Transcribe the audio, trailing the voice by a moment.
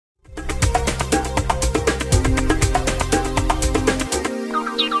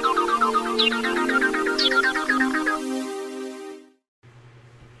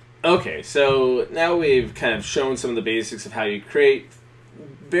Okay, so now we've kind of shown some of the basics of how you create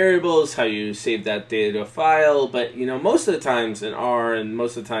variables, how you save that data to a file, but most of the times in R and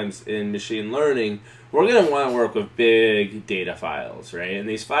most of the times in machine learning, we're going to want to work with big data files, right? And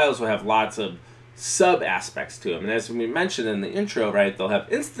these files will have lots of sub aspects to them. And as we mentioned in the intro, right, they'll have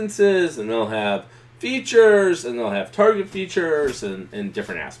instances and they'll have features and they'll have target features and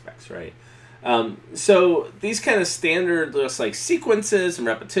different aspects, right? So these kind of standard, just like sequences and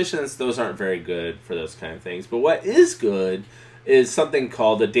repetitions, those aren't very good for those kind of things. But what is good is something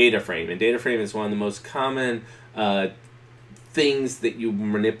called a data frame. And data frame is one of the most common things that you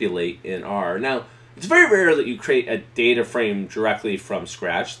manipulate in R. Now, it's very rare that you create a data frame directly from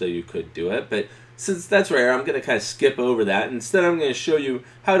scratch, though you could do it. But since that's rare, I'm going to kind of skip over that. Instead, I'm going to show you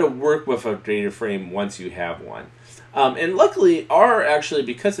how to work with a data frame once you have one. And luckily, R actually,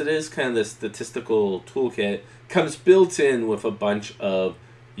 because it is kind of the statistical toolkit, comes built in with a bunch of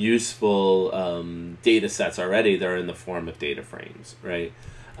useful data sets already that are in the form of data frames, right?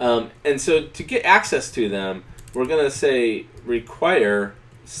 And so to get access to them, we're going to say require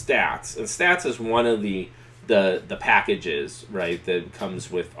stats. And stats is one of the packages, right, that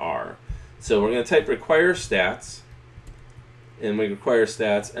comes with R. So we're going to type require stats, and we require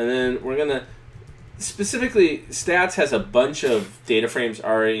stats, and then we're going to specifically, stats has a bunch of data frames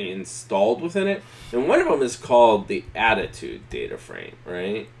already installed within it, and one of them is called the attitude data frame,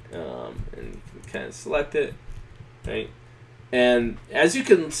 right? And you can kind of select it, right? And as you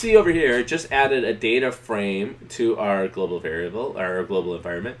can see over here, it just added a data frame to our global variable, our global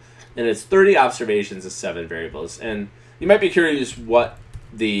environment, and it's 30 observations of 7 variables. And you might be curious what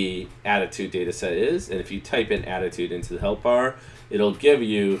the attitude data set is, and if you type in attitude into the help bar, it'll give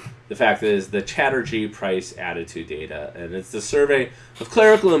you the fact that it is the Chatterjee Price attitude data, and it's the survey of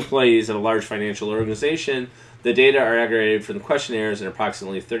clerical employees of a large financial organization. The data are aggregated from the questionnaires and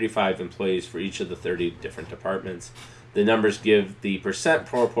approximately 35 employees for each of the 30 different departments. The numbers give the percent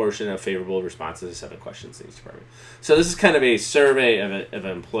proportion of favorable responses to 7 questions in each department. So this is kind of a survey of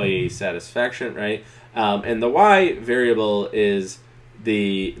employee satisfaction, right? And the Y variable is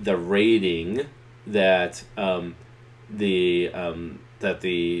the rating that the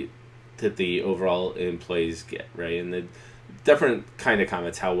overall employees get, right? And the different kind of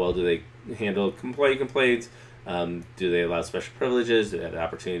comments: how well do they handle employee complaints? Do they allow special privileges? Do they have the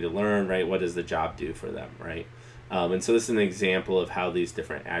opportunity to learn, right? What does the job do for them, right? And so this is an example of how these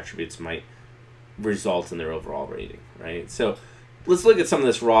different attributes might result in their overall rating, right? So let's look at some of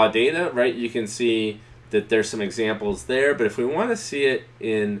this raw data, right? You can see that there's some examples there, but if we want to see it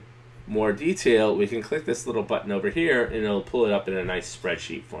in more detail, we can click this little button over here and it'll pull it up in a nice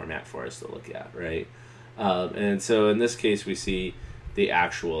spreadsheet format for us to look at, right? And so in this case, we see the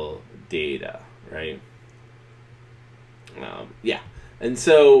actual data, right? Yeah, and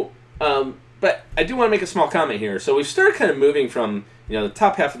so, but I do want to make a small comment here. So we've started kind of moving from, the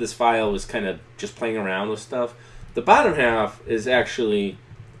top half of this file was kind of just playing around with stuff. The bottom half is actually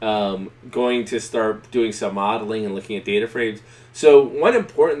going to start doing some modeling and looking at data frames. So one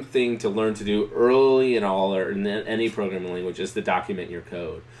important thing to learn to do early in all or in any programming language is to document your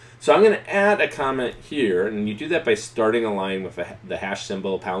code. So I'm going to add a comment here, and you do that by starting a line with the hash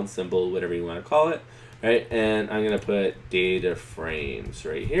symbol, pound symbol, whatever you want to call it, right? And I'm going to put data frames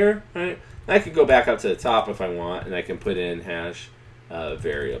right here, right? And I can go back up to the top if I want, and I can put in hash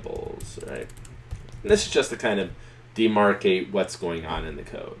variables, right? And this is just to kind of demarcate what's going on in the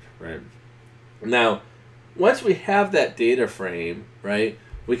code, right? Now, once we have that data frame, right,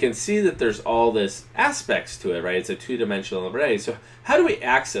 we can see that there's all this aspects to it, right? It's a two-dimensional array. So how do we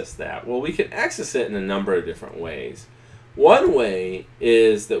access that? Well, we can access it in a number of different ways. One way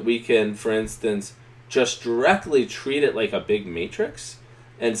is that we can, for instance, just directly treat it like a big matrix.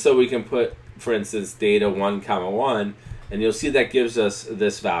 And so we can put, for instance, data 1, 1, and you'll see that gives us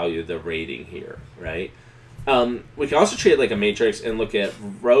this value, the rating here, right? We can also treat it like a matrix and look at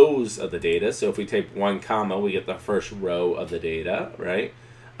rows of the data. So if we type 1, comma, we get the first row of the data, right?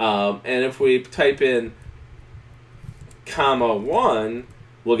 And if we type in comma 1,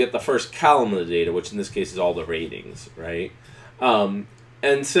 we'll get the first column of the data, which in this case is all the ratings, right?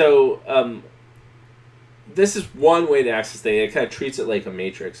 And so this is one way to access data. It kind of treats it like a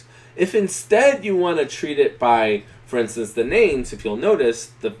matrix. If instead you want to treat it by, for instance, the names, if you'll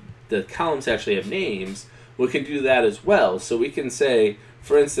notice, the columns actually have names, we can do that as well. So we can say,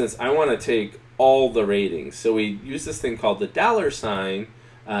 for instance, I want to take all the ratings. So we use this thing called the $sign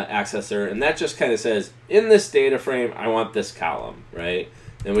accessor, and that just kind of says, in this data frame, I want this column, right?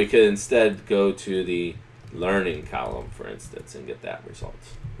 And we could instead go to the learning column, for instance, and get that result,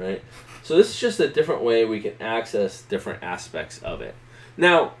 right? So this is just a different way we can access different aspects of it.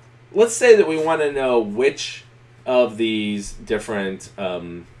 Now, let's say that we want to know which of these different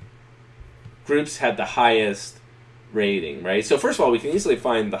groups had the highest rating, right? So first of all, we can easily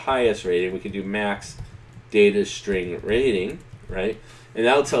find the highest rating. We can do max data string rating, right? And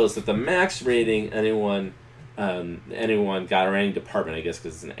that'll tell us that the max rating anyone got, or any department, I guess,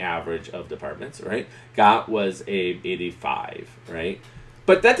 because it's an average of departments, right, got was a 85, right?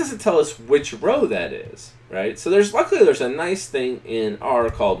 But that doesn't tell us which row that is, right? So luckily there's a nice thing in R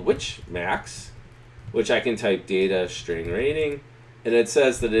called which max, which I can type data string rating, and it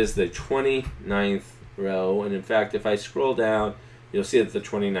says that it is the 29th row. And in fact, if I scroll down, you'll see that the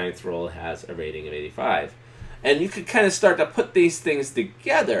 29th row has a rating of 85. And you could kind of start to put these things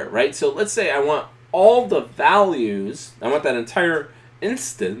together, right? So let's say I want all the values, I want that entire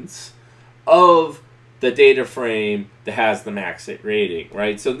instance of the data frame that has the max rating,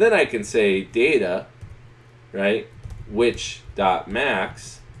 right? So then I can say data, right, which dot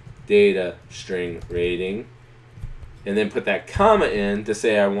max data string rating, and then put that comma in to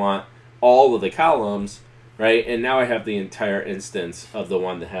say I want all of the columns, right? And now I have the entire instance of the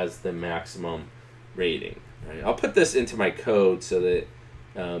one that has the maximum rating. Right? I'll put this into my code so that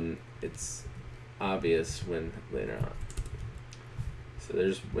it's obvious when later on. So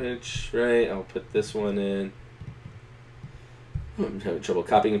there's which, right? I'll put this one in. I'm having trouble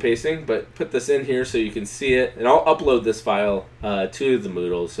copying and pasting, but put this in here so you can see it. And I'll upload this file to the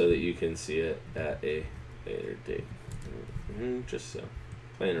Moodle so that you can see it at a later date. Just so.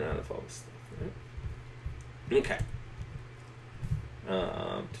 Playing around with all this stuff. Right? Okay.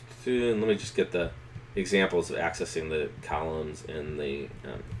 And let me just get the examples of accessing the columns and the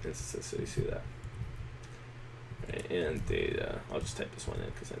instances so you see that. Right, and data. I'll just type this one in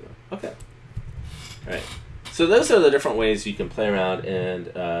because I know. Okay. All right. So those are the different ways you can play around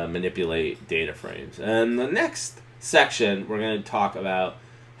and manipulate data frames. And the next section, we're going to talk about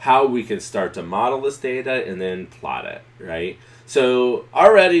how we can start to model this data and then plot it, right? So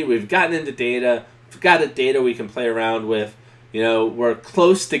already we've gotten into data. We've got a data we can play around with. You know, we're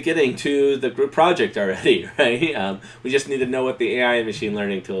close to getting to the group project already, right? We just need to know what the AI and machine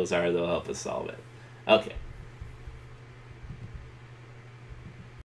learning tools are that will help us solve it. Okay,